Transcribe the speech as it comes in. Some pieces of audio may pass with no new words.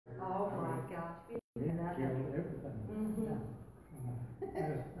got to be. Killed everything. Mm-hmm.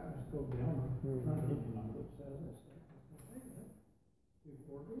 I was told the owner, not his number, it says this.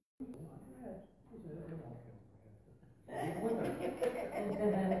 Before he she said, it won't kill me.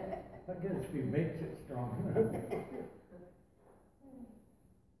 I guess if he makes it strong enough.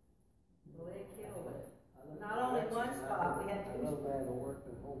 Well, it killed it. Not only one spot, we had two spots.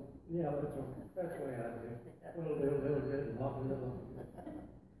 Yeah, that's the way I do. Little bit, lot of little.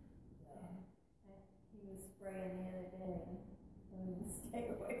 He was spraying the other day and told me to stay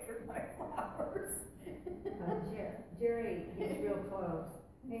away from my flowers. Jerry gets real close.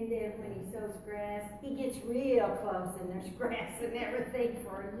 And then when he sows grass, he gets real close and there's grass and everything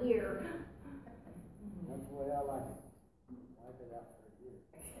for a year. That's the way I like it. Wipe it out for a year.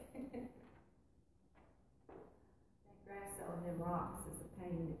 That grass on them rocks is a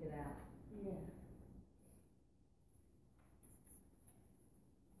pain to get out. Yeah.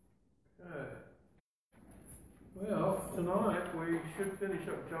 Okay. Well, tonight we should finish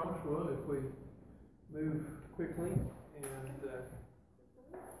up Joshua if we move quickly and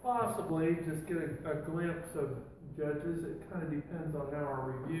possibly just get a glimpse of Judges. It kind of depends on how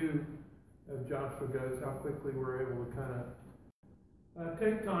our review of Joshua goes, how quickly we're able to kind of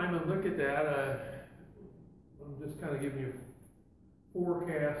take time and look at that. I'm just kind of giving you a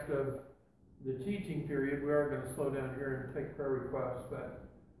forecast of the teaching period. We are going to slow down here and take prayer requests, but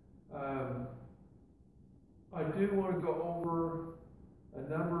I do want to go over a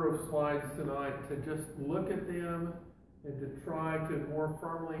number of slides tonight to just look at them and to try to more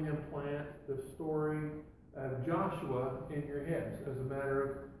firmly implant the story of Joshua in your heads as a matter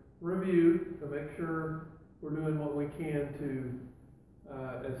of review to make sure we're doing what we can to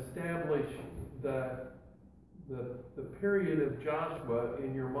establish the period of Joshua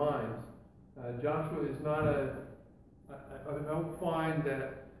in your minds. Joshua is not I don't find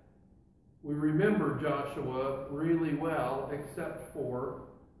that we remember Joshua really well except for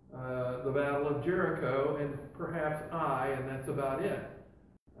the Battle of Jericho and perhaps and that's about it.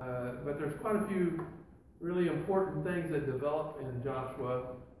 But there's quite a few really important things that develop in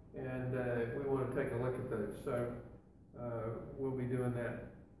Joshua, and we want to take a look at those. So we'll be doing that.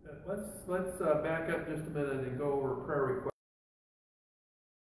 Let's back up just a minute and go over prayer requests.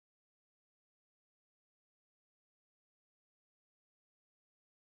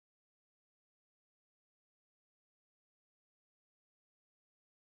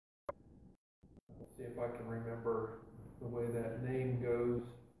 See if I can remember the way that name goes.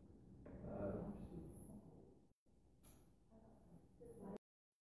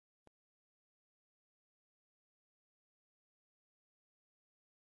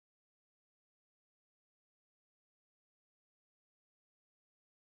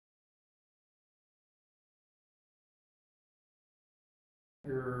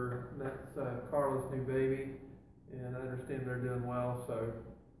 That's Carla's new baby, and I understand they're doing well, so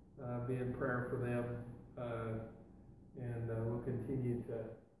be in prayer for them, and we'll continue to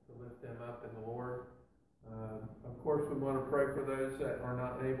lift them up in the Lord. Of course, we want to pray for those that are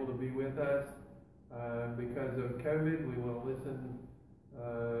not able to be with us because of COVID. We want to listen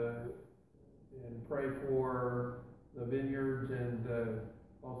and pray for the Vineyards and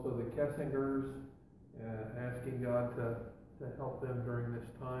also the Kessingers, asking God to help them during this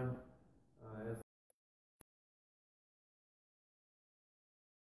time. As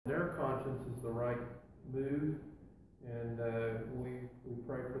their conscience is the right mood, and we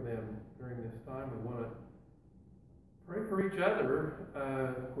pray for them during this time. We want to pray for each other.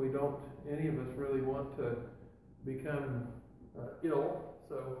 We don't, any of us really want to become ill,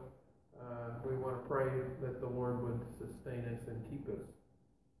 so we want to pray that the Lord would sustain us and keep us.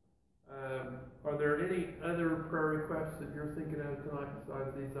 Are there any other prayer requests that you're thinking of tonight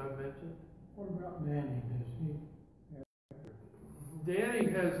besides these I've mentioned? What about Danny?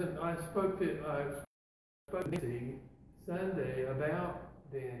 Danny hasn't. I spoke to Nancy Sunday about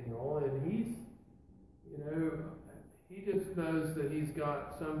Daniel, and he's, he just knows that he's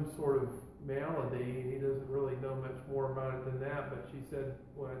got some sort of malady. He doesn't really know much more about it than that, but she said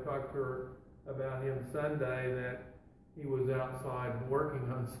when I talked to her about him Sunday that he was outside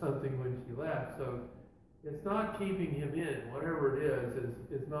working on something when she left. So it's not keeping him in. Whatever it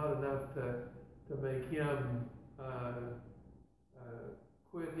is not enough to make him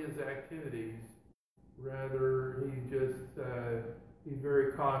quit his activities. Rather, he's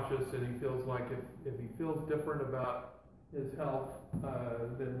very cautious, and he feels like if he feels different about his health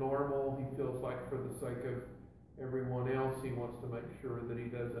than normal, he feels like for the sake of everyone else, he wants to make sure that he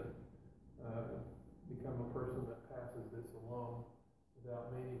doesn't become a person that passes this along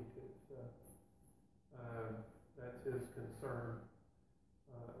without meaning to. So that's his concern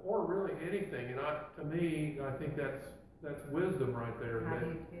or really anything, and to me, I think that's wisdom right there. I That,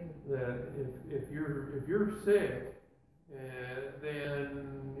 do too. that if you're sick,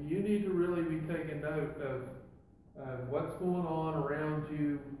 then you need to really be taking note of what's going on around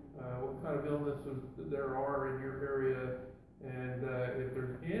you, what kind of illnesses there are in your area, and if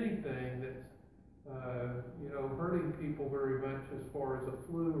there's anything that's hurting people very much as far as a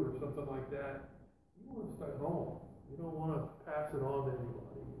flu or something like that, you want to stay home. You don't want to pass it on to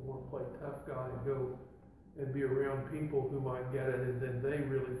anybody. You want to play tough guy and go and be around people who might get it, and then they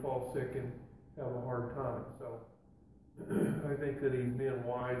really fall sick and have a hard time. So I think that he's being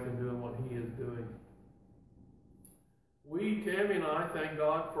wise in doing what he is doing. Tammy and I, thank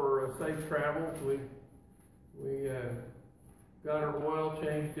God for safe travels. We got our oil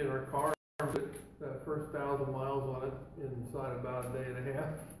changed in our car. That first 1,000 miles on it inside about a day and a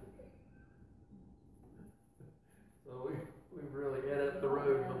half. So we really edit the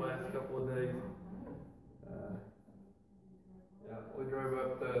road the last couple of days. Yeah, we drove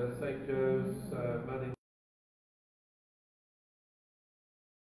up to St. Joe's Monday.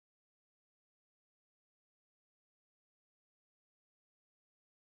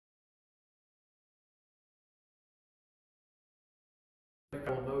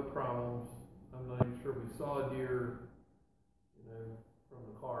 No problems. I'm not even sure we saw a deer, from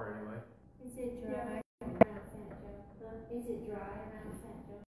the car anyway. Is it dry around St. Joe? Is it dry around St.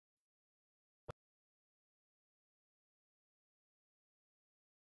 Joe?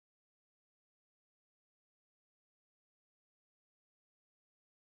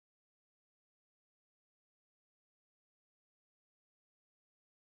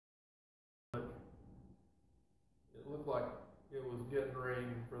 It looked like it was getting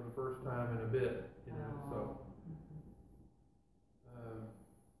rain for the first time in a bit, so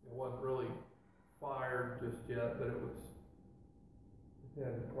it wasn't really fired just yet, but it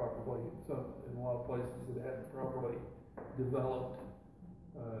hadn't properly, in a lot of places it hadn't properly developed,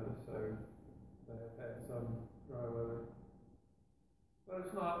 so they have had some dry weather. But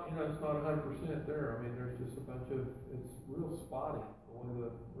it's not 100% there. I mean, there's just a bunch of, it's real spotty, the way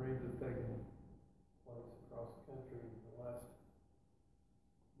the rains have taken place across the country in the last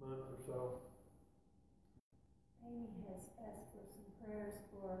month or so. Amy has asked for some prayers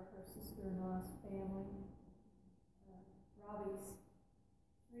for her sister-in-law's family. Robbie's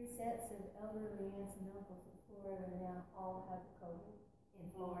 3 sets of elderly aunts and uncles in Florida now all have COVID. In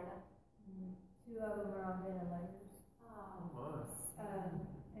Florida? 2 of them are on ventilators. Oh my.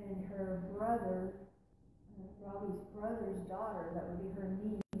 And her brother, Robbie's brother's daughter, that would be her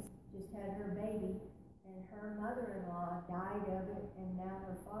niece, just had her baby, and her mother-in-law died of it, and now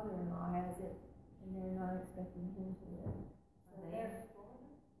her father-in-law has it, and they're not expecting him to live. So They're in Florida?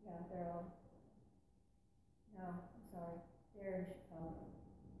 yeah, they're all, no, I'm sorry, they're in Chicago.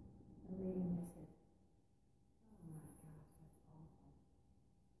 I'm reading this here. Oh my gosh, that's awful.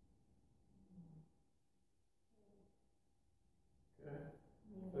 Okay,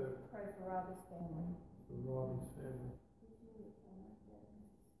 We need to pray for Robbie's family. so Robbie's family. Did you look on that?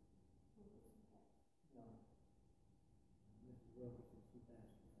 Mrs. Wilkerson, she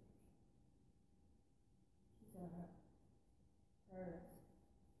passed away. She's on her hers.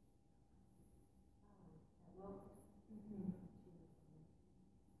 Well,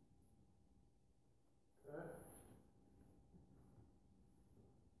 Okay.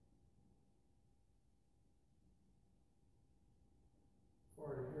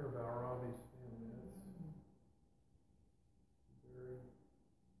 Sorry to hear about Robbie's family. That's very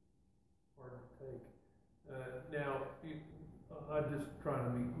hard to take. Now, I'm just trying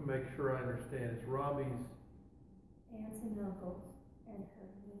to make sure I understand. It's Robbie's. Aunts and uncles and her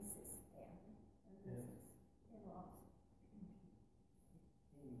niece's family. Her niece's in-laws.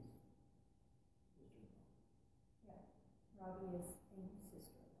 Amy's sister-in-law. Yeah. Robbie is Amy's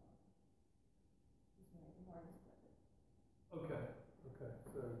sister-in-law. She's married to Martin's brother. Okay. So I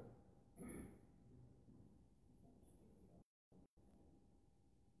think it was.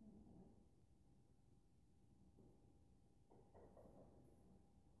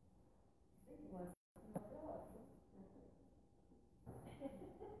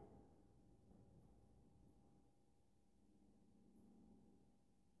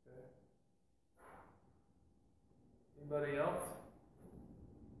 anybody else?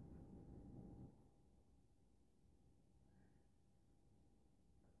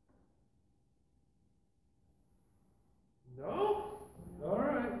 No? All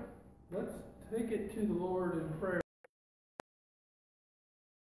right. Let's take it to the Lord in prayer.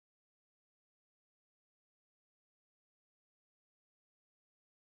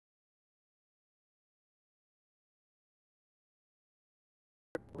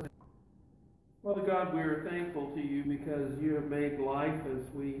 Father God, we are thankful to you because you have made life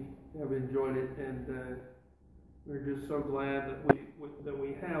as we have enjoyed it, and we're just so glad that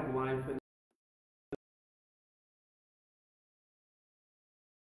we have life. And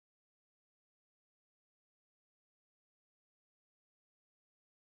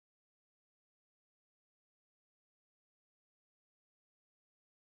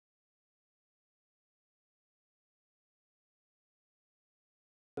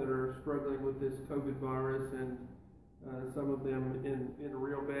that are struggling with this COVID virus, and some of them in a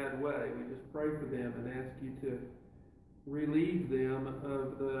real bad way. We just pray for them and ask you to relieve them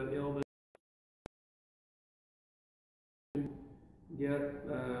of the illness. Get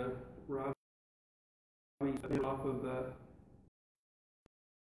Robbie off of the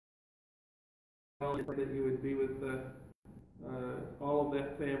that you would be with all of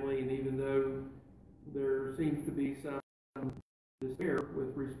that family, and even though there seems to be some despair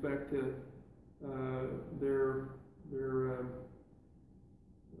with respect to their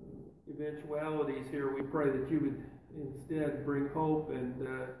eventualities here, we pray that you would instead bring hope and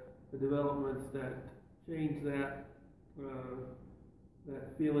the developments that change that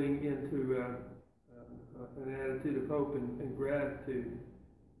feeling into an attitude of hope and gratitude.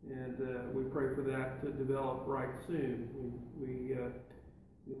 And we pray for that to develop right soon. We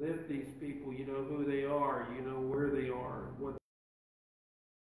lift these people. You know who they are. You know where they are. What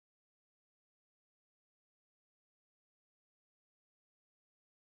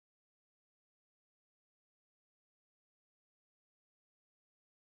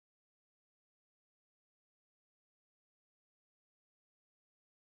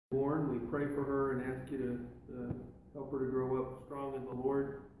born. We pray for her and ask you to help her to grow up strong in the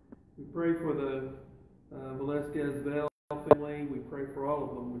Lord. We pray for the Velasquez-Vale family. We pray for all of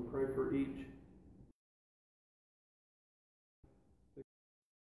them. We pray for each.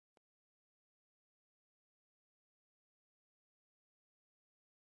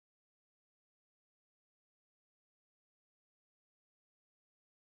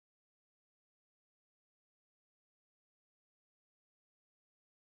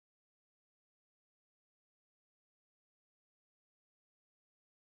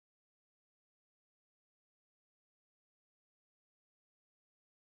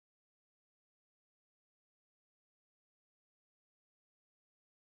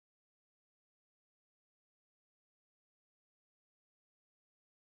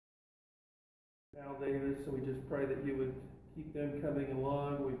 Al Davis, so we just pray that you would keep them coming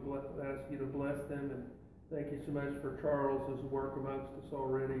along. We ask you to bless them, and thank you so much for Charles' work amongst us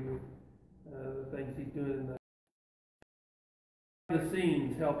already, the things he's doing in the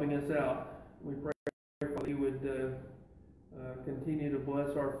scenes, helping us out. We pray that you would continue to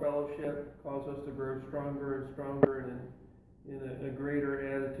bless our fellowship, cause us to grow stronger and stronger, and in a greater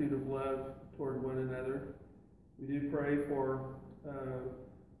attitude of love toward one another. We do pray for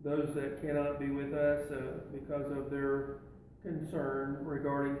those that cannot be with us because of their concern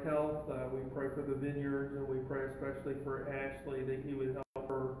regarding health. We pray for the vineyards, and we pray especially for Ashley, that you would help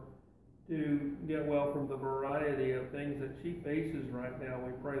her to get well from the variety of things that she faces right now.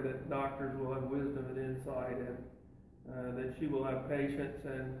 We pray that doctors will have wisdom and insight, and that she will have patience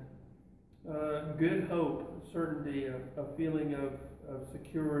and good hope, certainty, a feeling of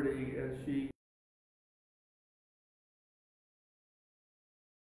security as she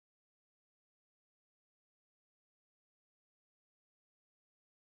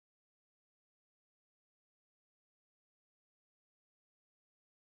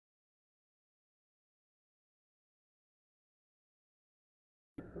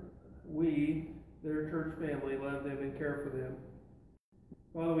their church family, love them and care for them.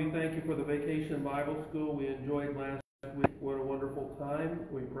 Father, we thank you for the Vacation Bible School we enjoyed last week. What a wonderful time.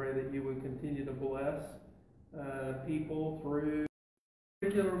 We pray that you would continue to bless people through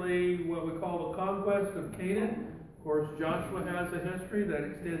particularly what we call the conquest of Canaan. Of course, Joshua has a history that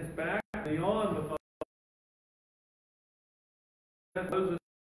extends back beyond the Moses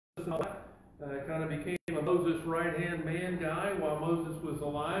kind of became a Moses right-hand man guy while Moses was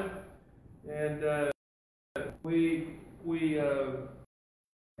alive. And we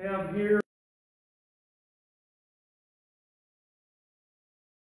have here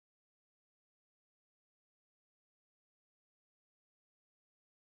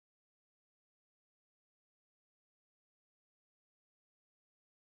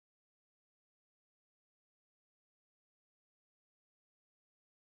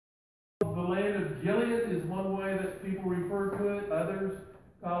the land of Gilead is one way that people refer to it. Others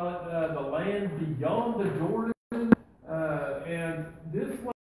call it the land beyond the Jordan. And this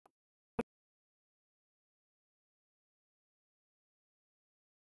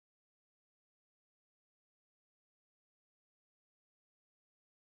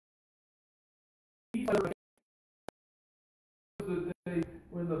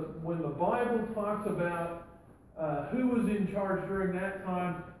when the Bible talks about who was in charge during that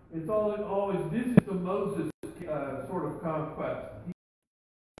time, it's always this is the Moses sort of conquest.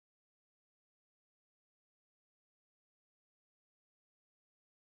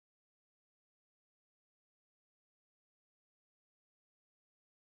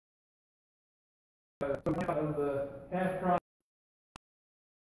 Of the half-tribe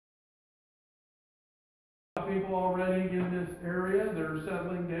people already in this area, they're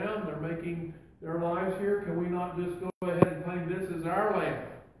settling down, they're making their lives here. Can we not just go ahead and claim this as our land?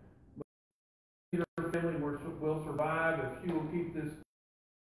 Her family will survive if she will keep this.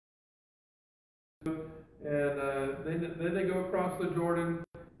 And then they go across the Jordan,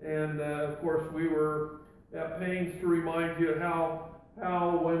 and of course we were at pains to remind you how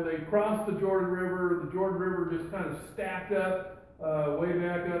when they crossed the Jordan River just kind of stacked up way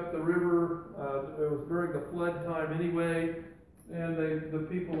back up the river. It was during the flood time anyway, and the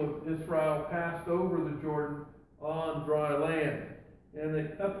people of Israel passed over the Jordan on dry land. And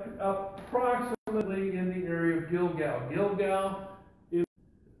they approximately in the area of Gilgal. Gilgal is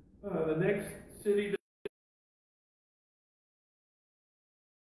the next city.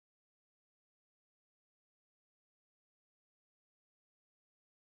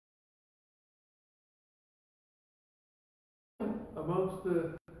 Amongst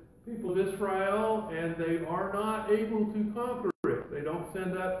the people of Israel, and they are not able to conquer it. They don't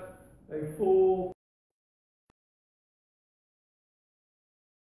send up a full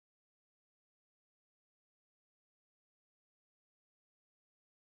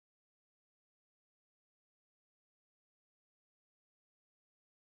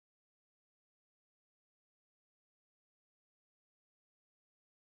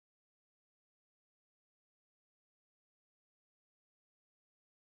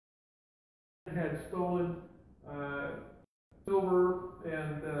had stolen silver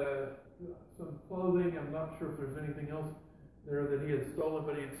and some clothing. I'm not sure if there's anything else there that he had stolen,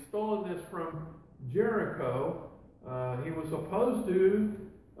 but he had stolen this from Jericho. He was supposed to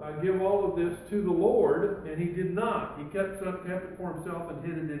give all of this to the Lord, and he did not. He kept it for himself and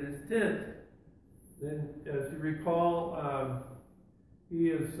hid it in his tent. Then, as you recall, he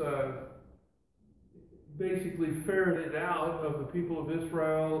is basically ferreted out of the people of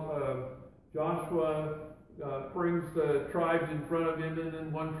Israel. Joshua brings the tribes in front of him, and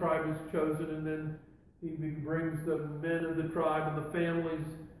then one tribe is chosen, and then he brings the men of the tribe and the families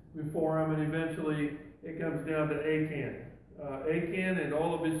before him, and eventually it comes down to Achan. Achan and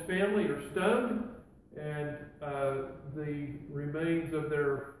all of his family are stoned, and the remains of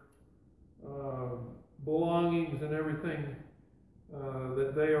their belongings and everything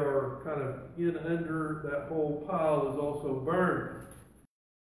that they are kind of in under that whole pile is also burned.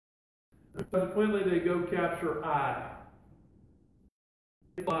 Subsequently, they go capture Ai.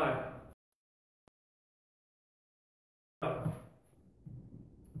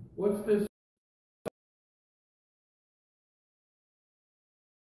 What's this?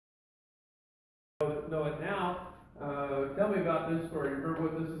 Know it now. Tell me about this story. Remember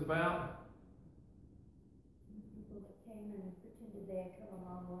what this is about? People that came and pretended they had come a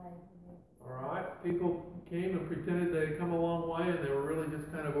long way. All right. People came and pretended they had come a long way, and they were really just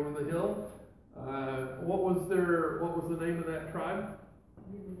kind of over the hill. What was the name of that tribe?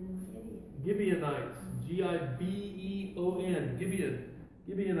 Gibeonites. Gibeon.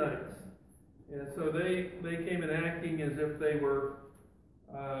 Gibeonites. And so they came in acting as if they were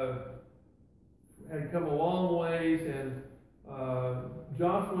had come a long ways, and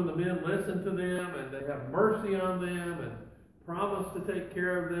Joshua and the men listened to them, and they have mercy on them, and promised to take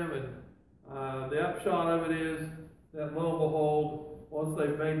care of them. And the upshot of it is that, lo and behold, once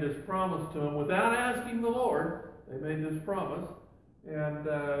they've made this promise to him, without asking the Lord, they made this promise, and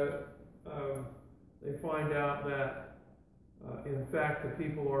they find out that, in fact, the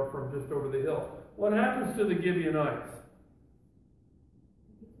people are from just over the hill. What happens to the Gibeonites?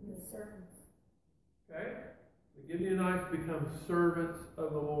 The servants. Okay? The Gibeonites become servants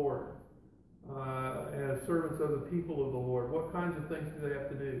of the Lord, as servants of the people of the Lord. What kinds of things do they have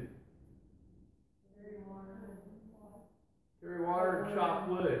to do? Carry water and chop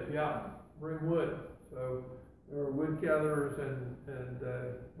wood. Yeah, bring wood. So there are wood gatherers and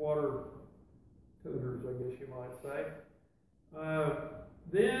water toters, I guess you might say.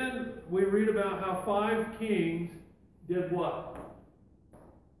 Then we read about how 5 kings did what?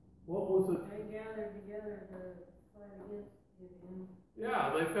 What was it? They gathered together to fight against Gibeon.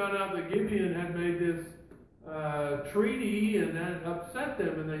 Yeah, they found out that Gibeon had made this treaty, and that upset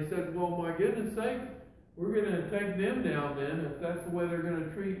them, and they said, well, my goodness sake, we're gonna take them down then, if that's the way they're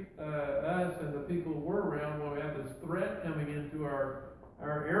gonna treat, us and the people we're around when we have this threat coming into our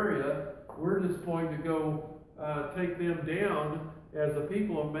area, we're just going to go, take them down as a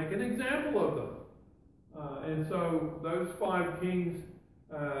people and make an example of them. And so those 5 kings,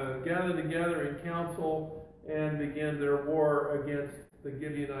 gathered together in council and began their war against the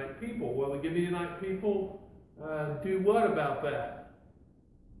Gibeonite people. Well, the Gibeonite people, do what about that?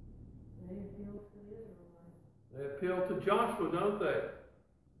 They appeal to Joshua, don't they?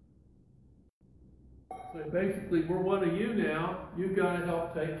 So basically, we're one of you now. You've got to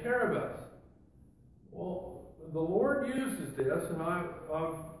help take care of us. Well, the Lord uses this, and I've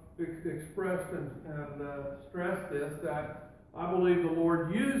expressed and stressed this, that I believe the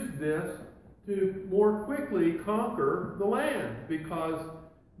Lord used this to more quickly conquer the land. Because,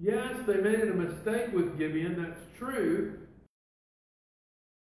 yes, they made a mistake with Gibeon, that's true.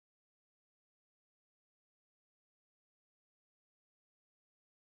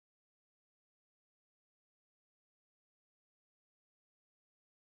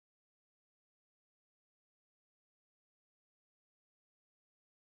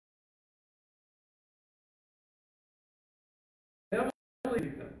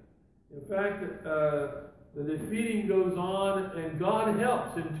 In fact, the defeating goes on, and God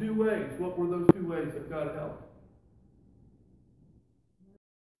helps in 2 ways. What were those 2 ways that God helped?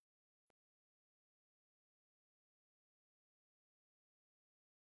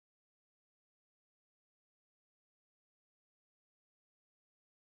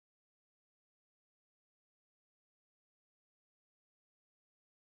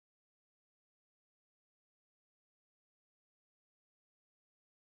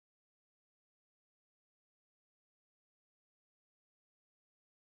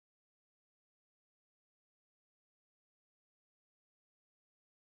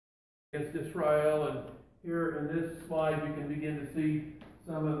 Against Israel, and here in this slide you can begin to see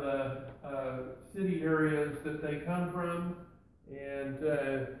some of the city areas that they come from, and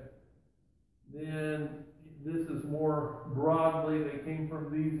then this is more broadly, they came from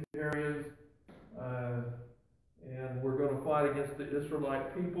these areas, and we're going to fight against the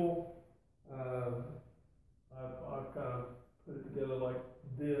Israelite people. I've kind of put it together like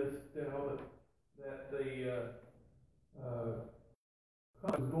this, that the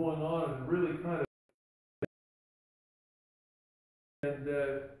was going on and really kind of, and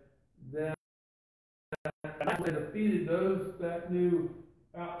that actually defeated that new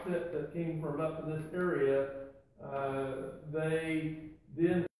outfit that came from up in this area. They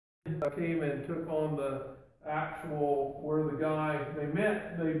then came and took on the actual, where the guy, they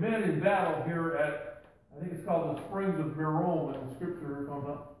met in battle here at, I think it's called the Springs of Merom in the scripture, if I'm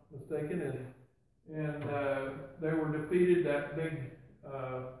not mistaken, and they were defeated. That big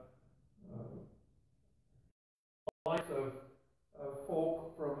likes of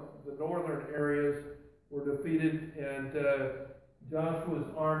folk from the northern areas were defeated, and Joshua's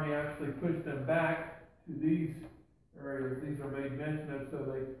army actually pushed them back to these areas. These are made mention of, so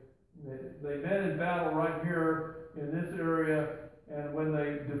they met in battle right here in this area, and when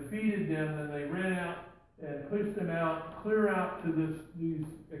they defeated them, then they ran out and pushed them out, clear out to these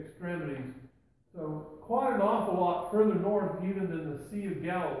extremities. So quite an awful lot further north even than the Sea of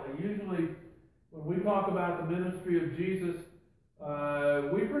Galilee. Usually when we talk about the ministry of Jesus,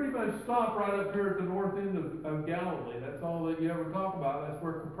 we pretty much stop right up here at the north end of Galilee. That's all that you ever talk about. That's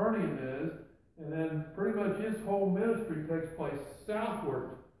where Capernaum is. And then pretty much his whole ministry takes place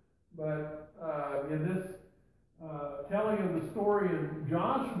southwards. But in this telling of the story in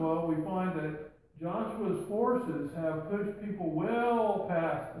Joshua, we find that Joshua's forces have pushed people well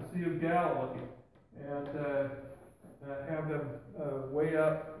past the Sea of Galilee and have them way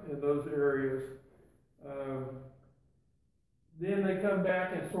up in those areas. Then they come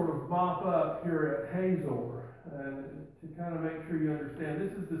back and sort of mop up here at Hazor. And to kind of make sure you understand,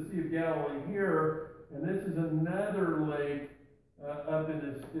 this is the Sea of Galilee here, and this is another lake up in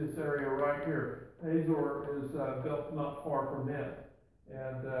this area right here. Hazor is built not far from it.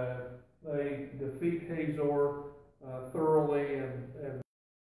 And they defeat Hazor thoroughly and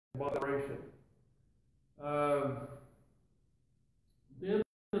moderation. Then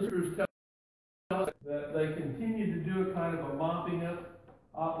the scriptures tell us that they continue to do a kind of a mopping up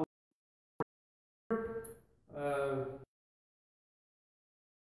operation.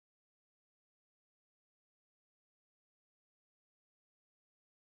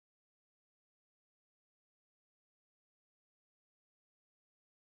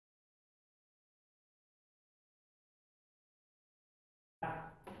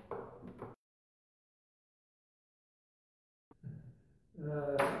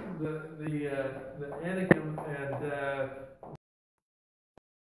 the Anakim and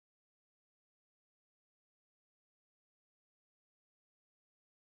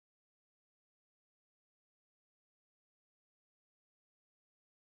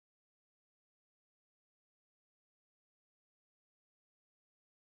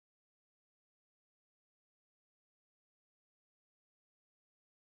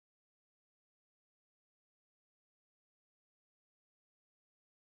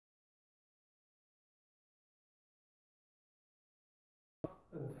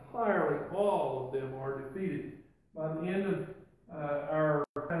entirely all of them are defeated. By the end of our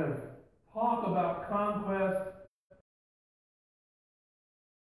kind of talk about conquest,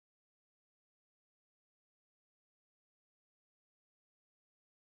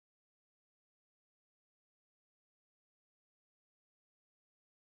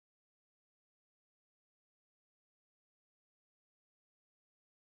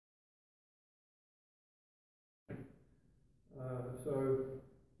 so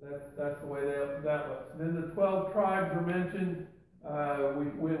that's the way that looks. Then the 12 tribes were mentioned.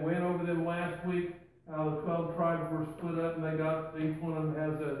 We went over them last week, how the 12 tribes were split up, and each one of them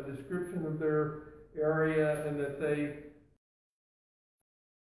has a description of their area, and that they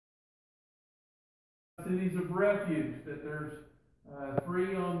cities of refuge, that there's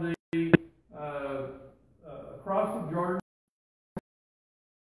 3 on the across the Jordan.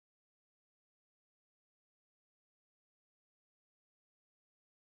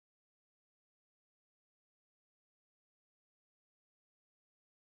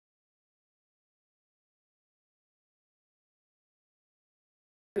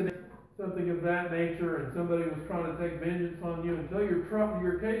 Something of that nature, and somebody was trying to take vengeance on you, until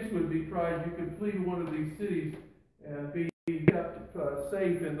your case would be tried, you could flee to one of these cities and be kept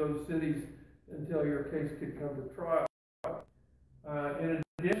safe in those cities until your case could come to trial. In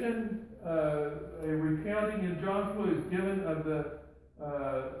addition, a recounting in Joshua is given of the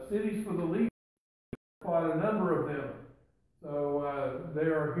cities for the Levites, quite a number of them. So they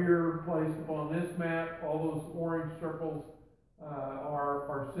are here placed upon this map. All those orange circles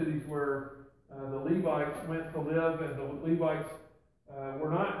are cities where the Levites went to live, and the Levites were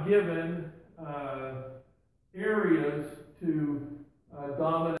not given areas to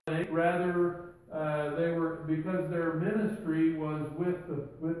dominate. Rather, they were, because their ministry was with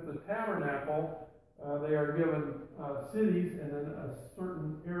the tabernacle, they are given cities, and then a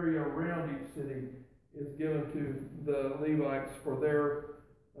certain area around each city is given to the Levites for their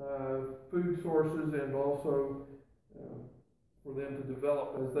food sources, and also for them to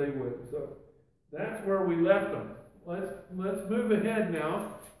develop as they would. So that's where we left them. Let's move ahead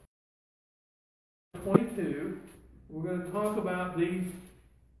now. 22. We're going to talk about these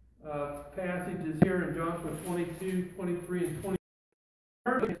passages here in Joshua 22, 23, and 24.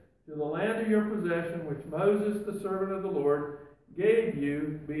 To the land of your possession, which Moses, the servant of the Lord, gave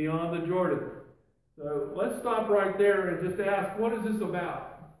you beyond the Jordan. So let's stop right there and just ask, what is this about?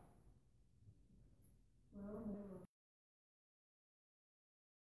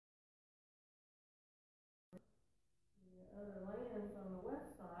 Other lands on the west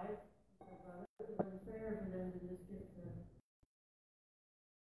side, it was unfair for them to just get the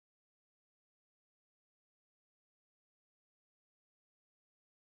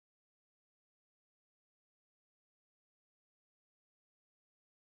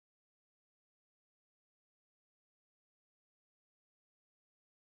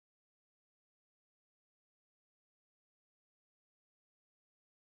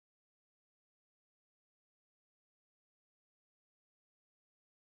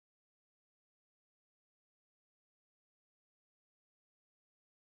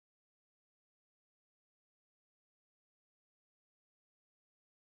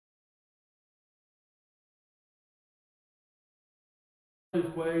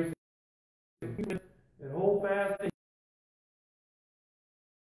Ways and hold fast.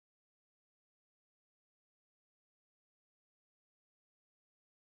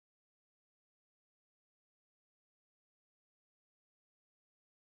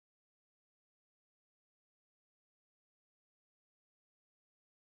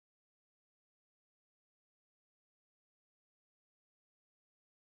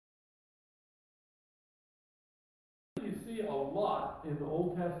 You see a lot in the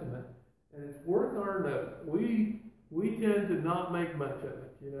Old Testament, and it's worth our note. We tend to not make much of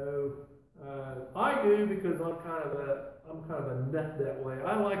it, you know. I do, because I'm kind of a nut that way.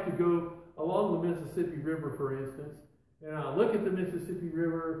 I like to go along the Mississippi River, for instance, and I look at the Mississippi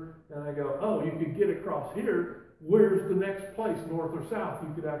River and I go, oh, you could get across here. Where's the next place, north or south,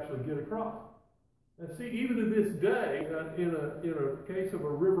 you could actually get across? And see, even to this day, in a case of a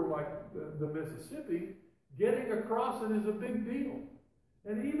river like the Mississippi, getting across it is a big deal.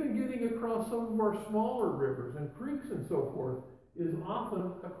 And even getting across some of our smaller rivers and creeks and so forth is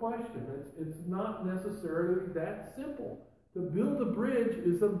often a question. It's not necessarily that simple. To build a bridge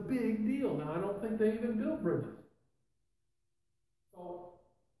is a big deal. Now, I don't think they even build bridges. So,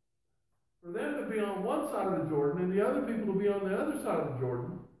 for them to be on one side of the Jordan and the other people to be on the other side of the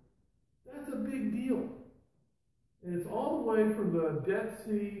Jordan, that's a big deal. And it's all the way from the Dead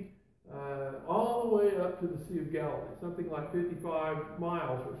Sea all the way up to the Sea of Galilee, something like 55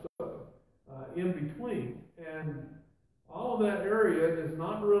 miles or so in between. And all of that area is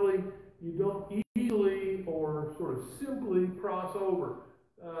not really, you don't easily or sort of simply cross over.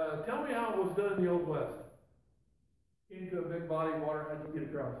 Tell me how it was done in the Old West. Into a big body of water, how did you get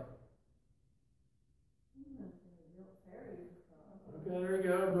across? Okay, there you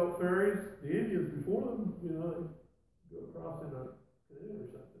go. Built ferries. The Indians before them, go across in a canoe or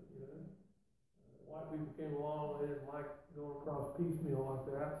something, White people came along, they didn't like going across piecemeal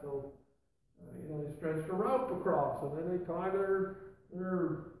like that, so, they stretched a rope across, and then they tied their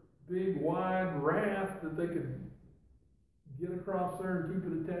big, wide raft that they could get across there and keep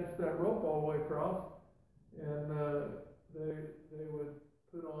it attached to that rope all the way across, and they would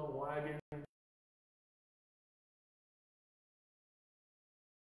put on wagons.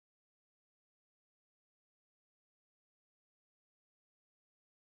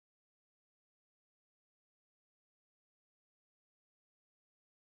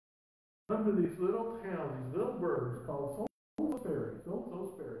 Come to these little towns, these little burgs called So-and-so's Ferry,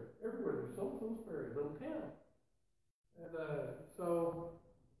 So-and-so's Ferry. Everywhere there's So-and-so's Ferry, little town. And so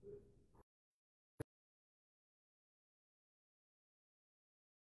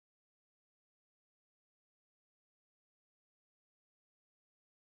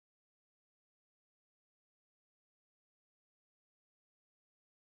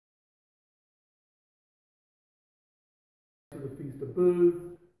to the Feast of Booths,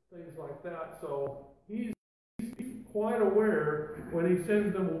 things like that. So he's quite aware when he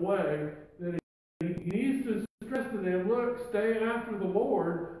sends them away that he needs to stress to them, look, stay after the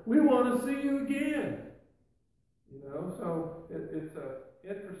Lord. We want to see you again. So it's an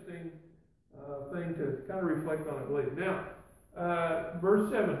interesting thing to kind of reflect on, I believe. Now,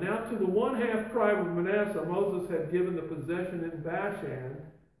 verse 7, now to the one-half tribe of Manasseh, Moses had given the possession in Bashan,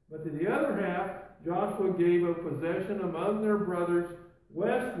 but to the other half, Joshua gave a possession among their brothers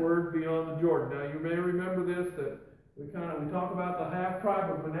westward beyond the Jordan. Now, you may remember this, that we talk about the half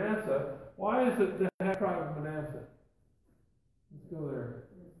tribe of Manasseh. Why is it the half tribe of Manasseh? Let's go there.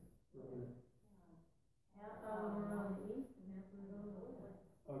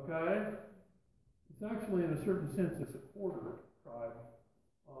 Okay. It's actually, in a certain sense, it's a quarter tribe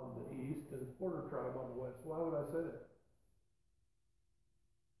on the east and a quarter tribe on the west. Why would I say that?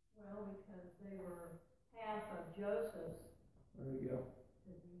 Well, because they were half of Joseph's. There you go.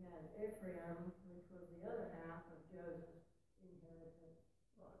 Because you had Ephraim, which was the other half of Joseph's inheritance.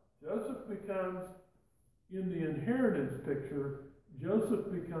 Joseph becomes, in the inheritance picture,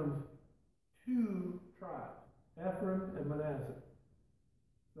 Joseph becomes two tribes, Ephraim and Manasseh.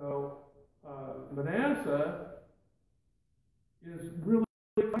 So, Manasseh is really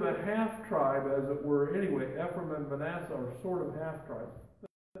a half tribe, as it were. Anyway, Ephraim and Manasseh are sort of half tribes.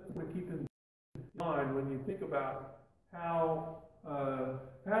 To keep in mind when you think about how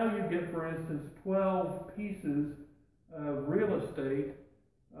you get, for instance, 12 pieces of real estate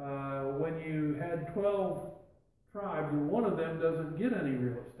when you had 12 tribes and one of them doesn't get any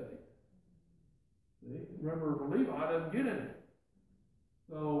real estate. See? Remember, Levi doesn't get any.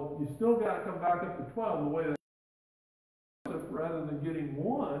 So you still got to come back up to 12 the way that rather than getting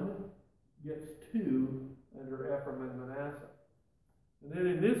one, gets two under Ephraim and Manasseh. And then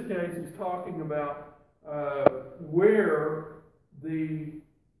in this case, he's talking about where the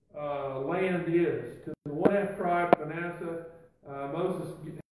land is. To the one-half tribe of Manasseh, Moses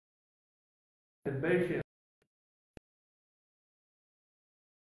and Bashan.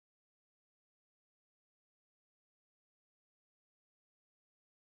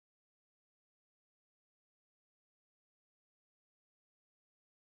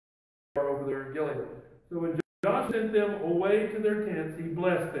 Over there in Gilead. So when Joshua sent them away to their tents, he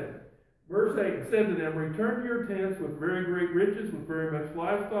blessed them. Verse 8 said to them, return to your tents with very great riches, with very much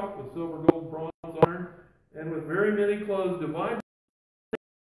livestock, with silver, gold, bronze, iron, and with very many clothes. Divide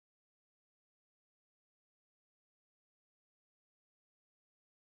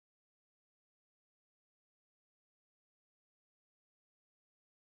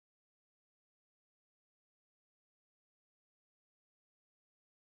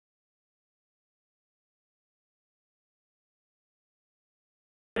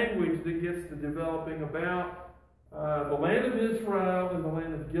language that gets to developing about the land of Israel and the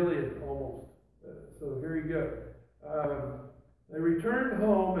land of Gilead, almost. So here you go. They returned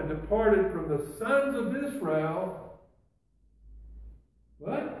home and departed from the sons of Israel.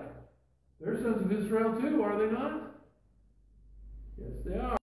 What? They're sons of Israel too, are they not? Yes, they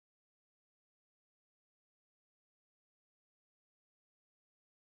are.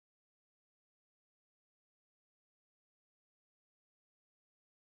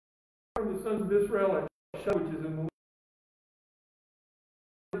 From the sons of Israel, which is in the land,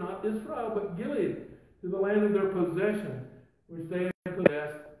 not Israel, but Gilead, to the land of their possession, which they have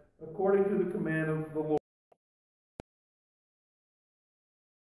possessed, according to the command of the Lord.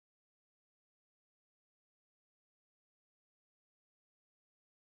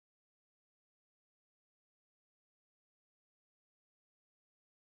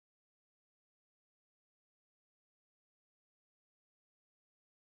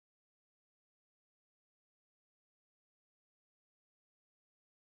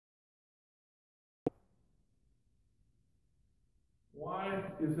 Why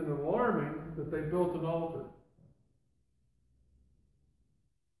is it alarming that they built an altar?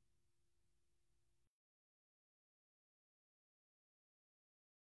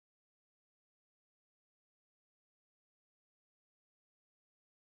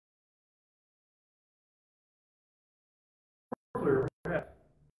 Clear, perhaps.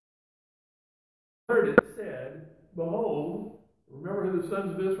 Heard it said, behold, remember who the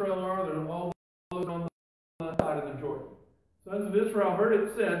sons of Israel are? They're all those on the side of the Jordan. Sons of Israel heard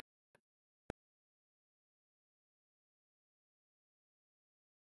it said,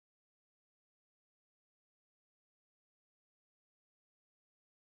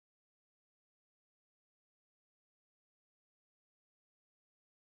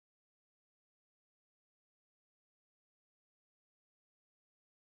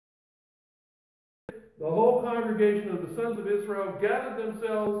 the whole congregation of the sons of Israel gathered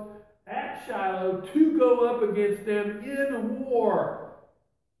themselves at Shiloh to go up against them in war.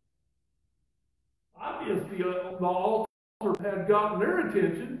 Obviously, the altar had gotten their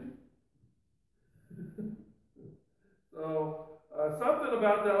attention. So, something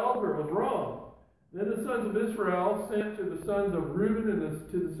about that altar was wrong. Then the sons of Israel sent to the sons of Reuben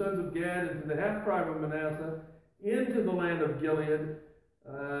and to the sons of Gad and to the half tribe of Manasseh into the land of Gilead,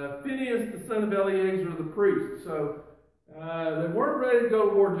 Phinehas the son of Eleazar the priest. So they weren't ready to go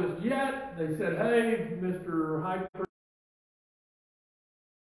to war just yet. They said, hey, Mr. High Priest,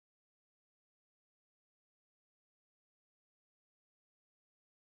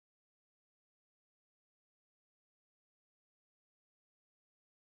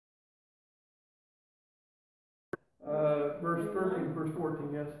 verse 13, verse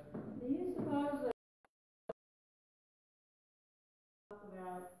 14, yes. Do you suppose that talk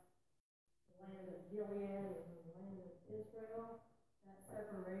about the land of Gilead and the land of Israel, that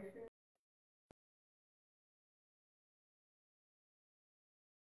separation?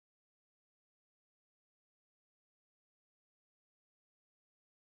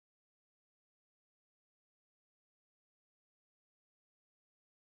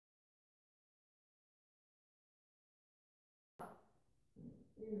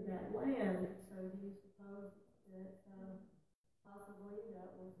 In that land, so do you suppose that possibly that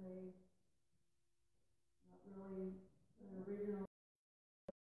was not really an original?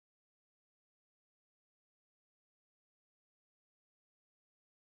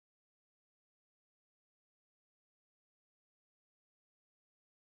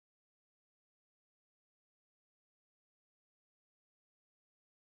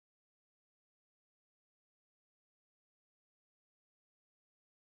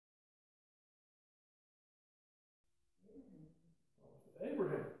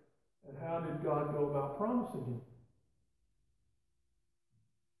 Abraham. And how did God go about promising him?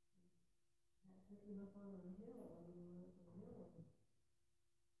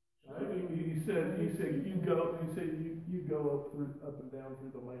 He said you go up and down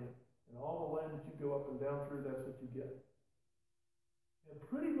through the land. And all the land that you go up and down through, that's what you get. And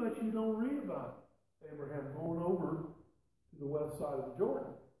pretty much you don't read about Abraham going over to the west side of the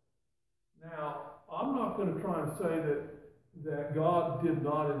Jordan. Now, I'm not going to try and say that God did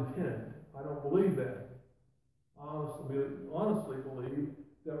not intend. I don't believe that. I honestly believe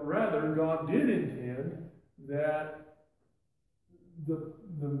that rather God did intend that the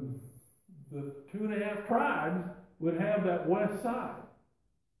 2.5 tribes would have that west side.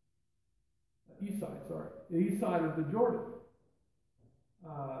 The east side of the Jordan.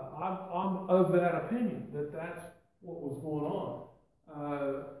 I'm of that opinion that that's what was going on.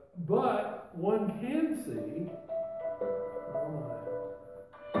 But one can see.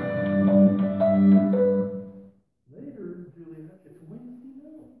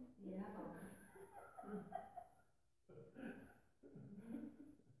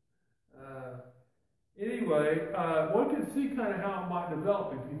 kind of how it might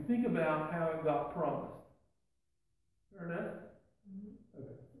develop if you think about how it got promised. Fair enough?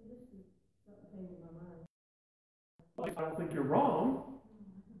 Okay. This is something came to my mind. I don't think you're wrong.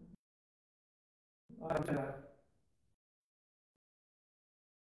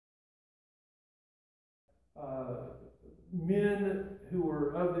 Men who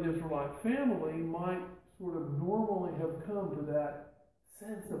are of the Israelite family might sort of normally have come to that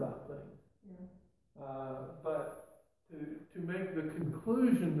sense about things. Yeah. But to make the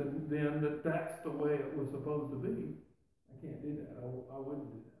conclusion then that that's the way it was supposed to be, I can't do that. I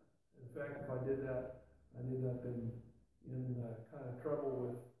wouldn't do that. In fact, if I did that, I'd end up in kind of trouble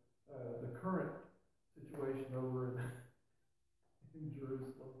with the current situation over in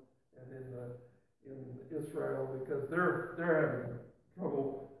Jerusalem and in Israel, because they're having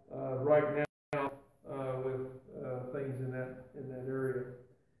trouble right now with things in that area.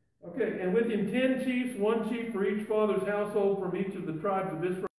 Okay, and with him 10 chiefs, 1 chief for each father's household from each of the tribes of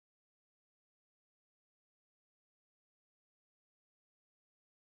Israel.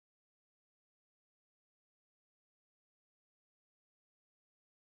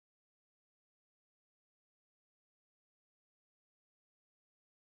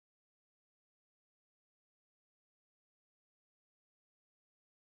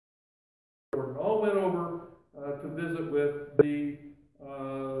 All went over to visit with the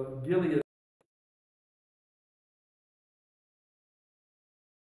Gilead.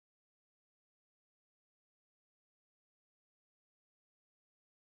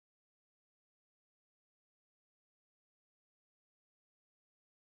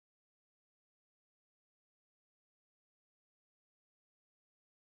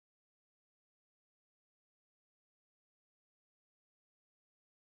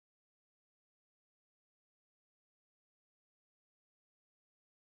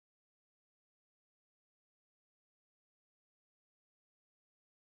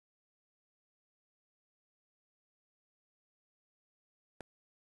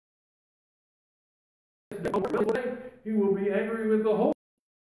 He will be angry with the whole.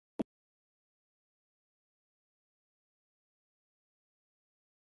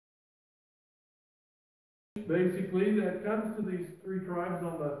 Basically, that comes to these 3 tribes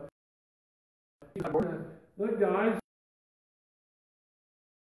on the. Look, guys.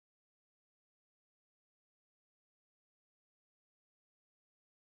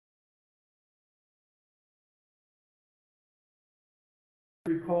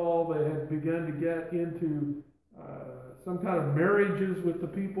 Recall they had begun to get into some kind of marriages with the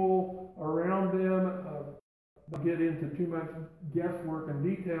people around them. Not get into too much guesswork and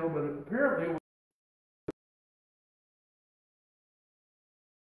detail, but apparently it was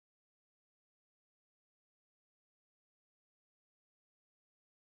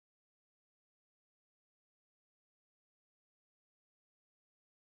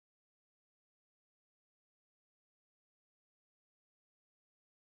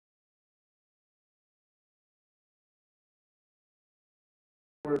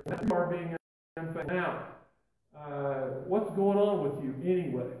are being now. What's going on with you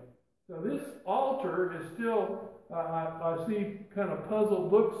anyway? So this altar is still, I see kind of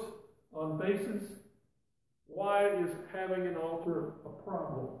puzzled looks on faces. Why is having an altar a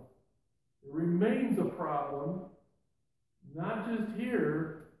problem? It remains a problem, not just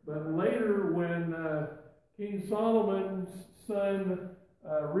here, but later when King Solomon's son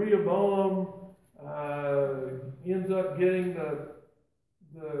Rehoboam ends up getting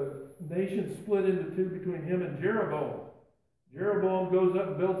the nation split into 2 between him and Jeroboam. Jeroboam goes up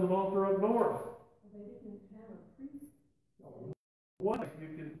and builds an altar up north. They didn't have a priest. One, you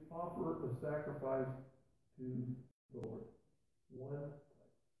can offer a sacrifice to the Lord. One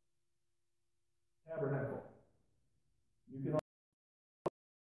tabernacle. You can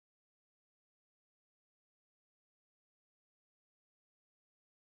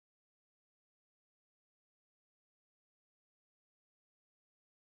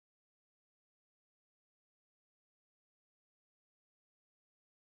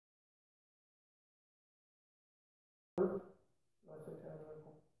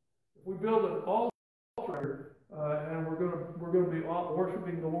if we build an altar and we're going to be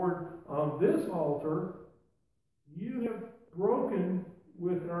worshiping the Lord on this altar, you have broken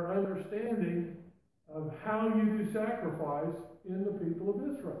with our understanding of how you do sacrifice in the people of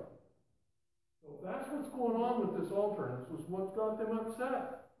Israel. So that's what's going on with this altar, and this was what got them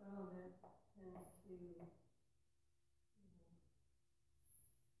upset. Well,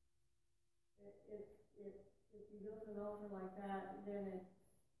 that tends to, if you build an altar like that, then it's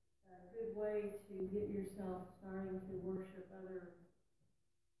a good way to get yourself starting to worship other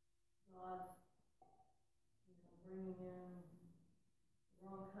gods, bringing in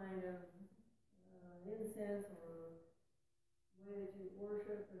wrong kind of incense or way that you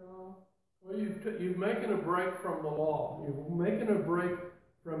worship and all. Well, you're making a break from the law. You're making a break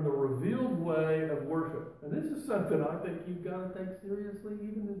from the revealed way of worship. And this is something I think you've got to take seriously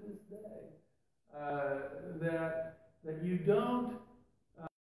even to this day. That you don't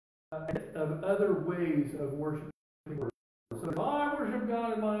of other ways of worshiping. So I worship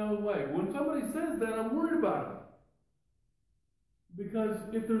God in my own way. When somebody says that, I'm worried about it. Because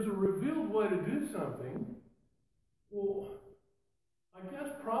if there's a revealed way to do something, well, I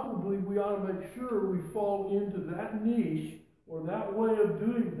guess probably we ought to make sure we fall into that niche or that way of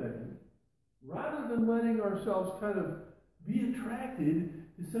doing things, rather than letting ourselves kind of be attracted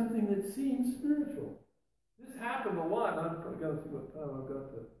to something that seems spiritual. This happened a lot. I've got to see what time I've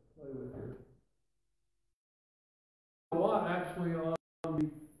got to play with here. A lot actually on the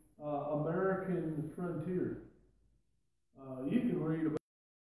American frontier. You can read about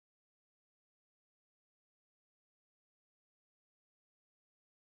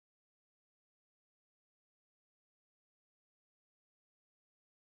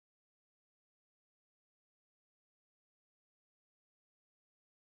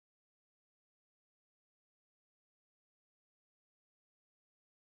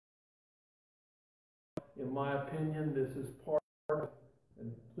in my opinion, this is part of,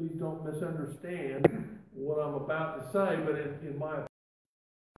 and please don't misunderstand what I'm about to say, but in my opinion,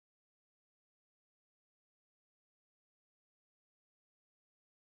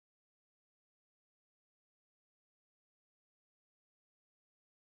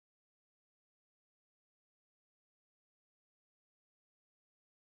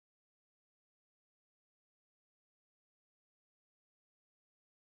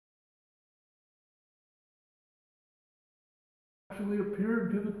 actually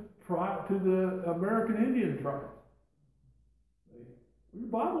appeared to the American Indian tribes. Your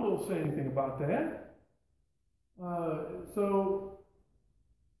Bible don't say anything about that.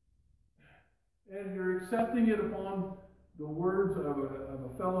 And you're accepting it upon the words of a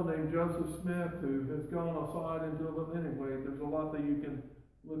fellow named Joseph Smith, who has gone aside into a little. Anyway, there's a lot that you can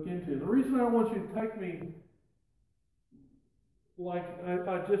look into. The reason I want you to take me, like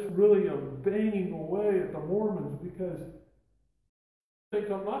I just really am banging away at the Mormons, because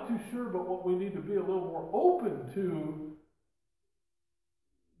I'm not too sure, but what we need to be a little more open to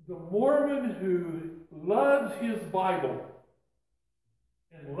the Mormon who loves his Bible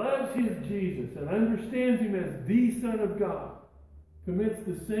and loves his Jesus and understands him as the Son of God, commits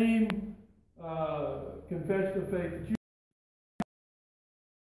the same confession of faith that you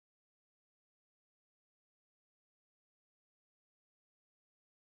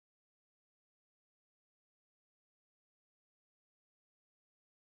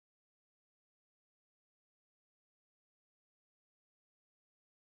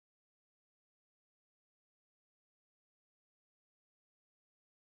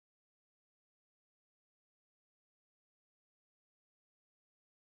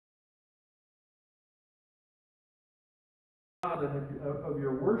of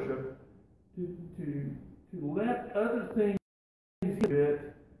your worship, to let other things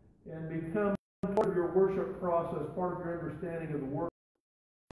fit and become part of your worship process, part of your understanding of the word.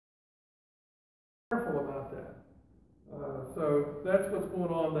 Careful about that. So that's what's going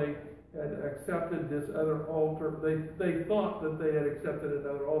on. They had accepted this other altar. They thought that they had accepted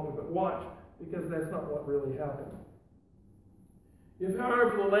another altar, but watch, because that's not what really happened. If,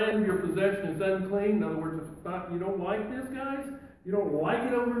 however, the land of your possession is unclean, in other words, if not, you don't like this, guys, you don't like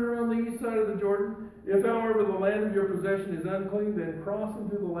it over here on the east side of the Jordan. If, however, the land of your possession is unclean, then cross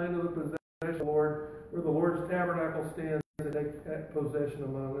into the land of the possession of the Lord, where the Lord's tabernacle stands, and take possession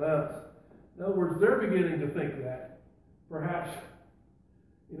among us. In other words, they're beginning to think that perhaps,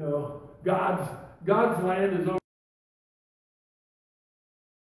 God's land is over.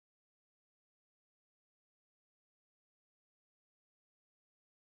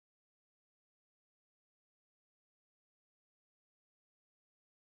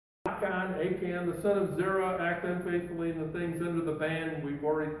 Achan, the son of Zerah, act unfaithfully in the things under the ban. We've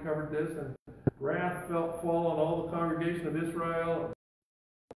already covered this. And wrath fall on all the congregation of Israel.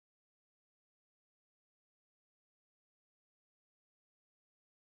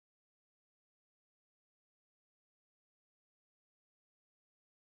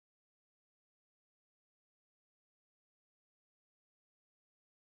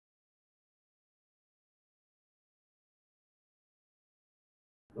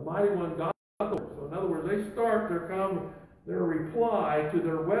 The mighty one, God. So in other words, they start their reply to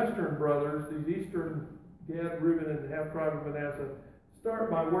their western brothers, these eastern Gad, Reuben, and half tribe of Manasseh,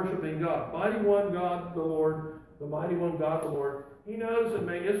 start by worshiping God. Mighty one, God, the Lord, the mighty one God the Lord. He knows, and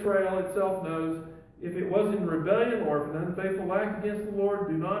may Israel itself knows, if it was in rebellion or if an unfaithful act against the Lord,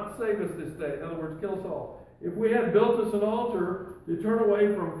 do not save us this day. In other words, kill us all. If we had built us an altar to turn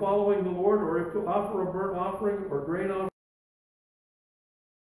away from following the Lord, or if to offer a burnt offering or grain offering,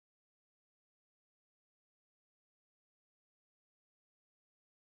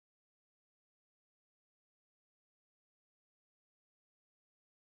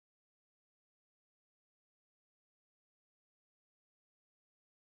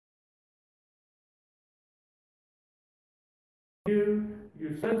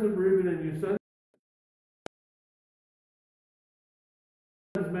 you sons of Reuben and you sons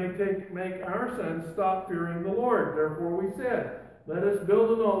make our sons stop fearing the Lord. Therefore we said, let us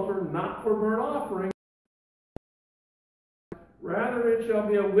build an altar not for burnt offering, rather it shall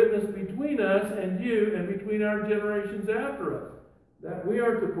be a witness between us and you and between our generations after us, that we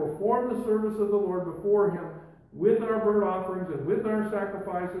are to perform the service of the Lord before him with our burnt offerings and with our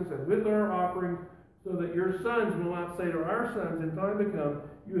sacrifices and with our offerings, so that your sons will not say to our sons in time to come,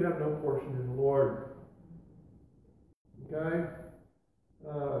 you have no portion in the Lord. Okay?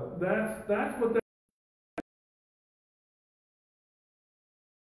 That's what that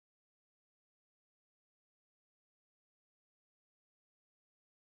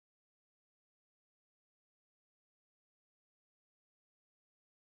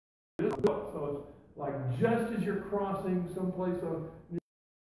is. So it's like just as you're crossing someplace on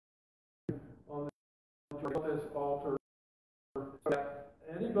this altar,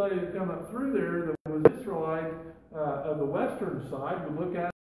 anybody that come up through there that was Israelite of the western side would look at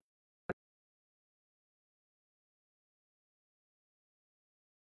it.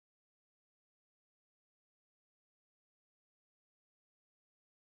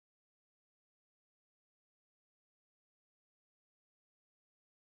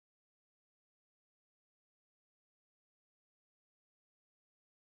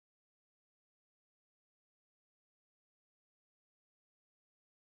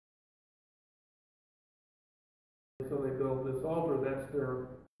 So they built this altar. That's their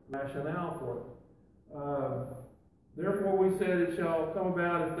rationale for it. Therefore we said, it shall come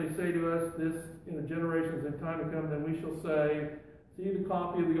about if they say to us this in the generations in time to come, then we shall say, see the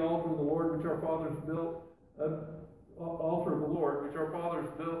copy of the altar of the Lord which our fathers built, altar of the Lord which our fathers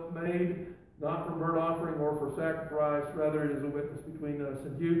built, made not for burnt offering or for sacrifice, rather it is a witness between us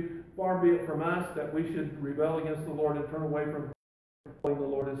and you. Far be it from us that we should rebel against the Lord and turn away from following the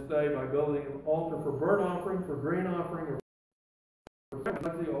Lord this day by building an altar for burnt offering, for grain offering, or for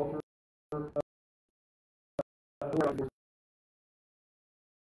sacrifice. The altar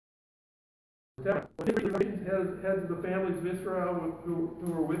heads of the families of Israel who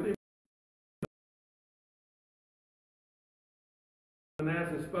were with him.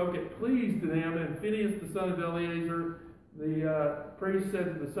 Manasseh spoke, it pleased them, and Phinehas the son of Eleazar, the priest, said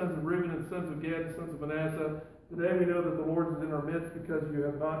to the sons of Reuben and the sons of Gad, the sons of Manasseh, today we know that the Lord is in our midst, because you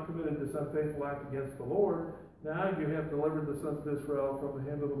have not committed this unfaithful act against the Lord. Now you have delivered the sons of Israel from the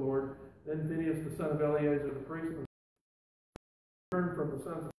hand of the Lord. Then Phinehas the son of Eleazar the priest returned from the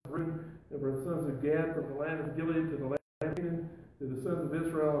sons of Reuben and from the sons of Gad from the land of Gilead to the land of Canaan to the sons of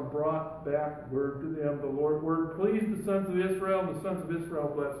Israel, and brought back word to them. The Lord word pleased the sons of Israel, and the sons of Israel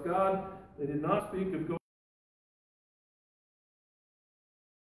blessed God. They did not speak of going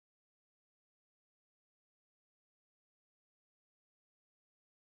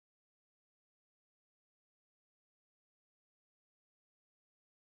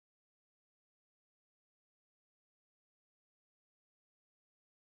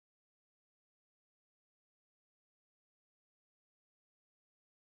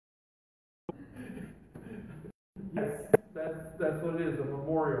Yes, that's what it is, a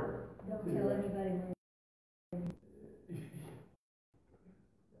memorial. Don't tell anybody where.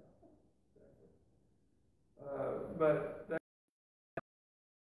 But that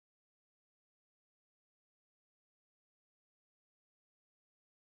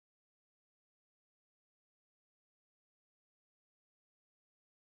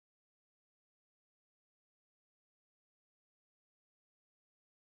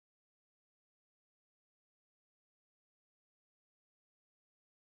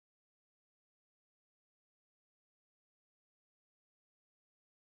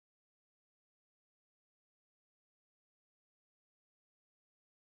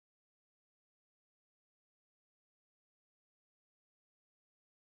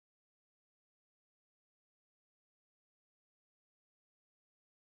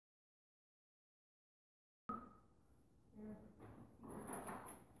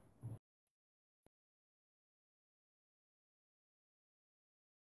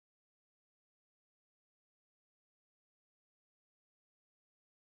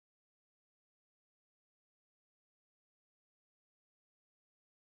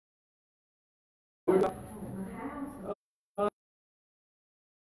You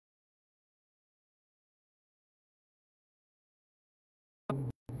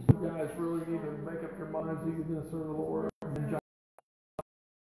guys really need to make up your minds that you're gonna serve the Lord. And John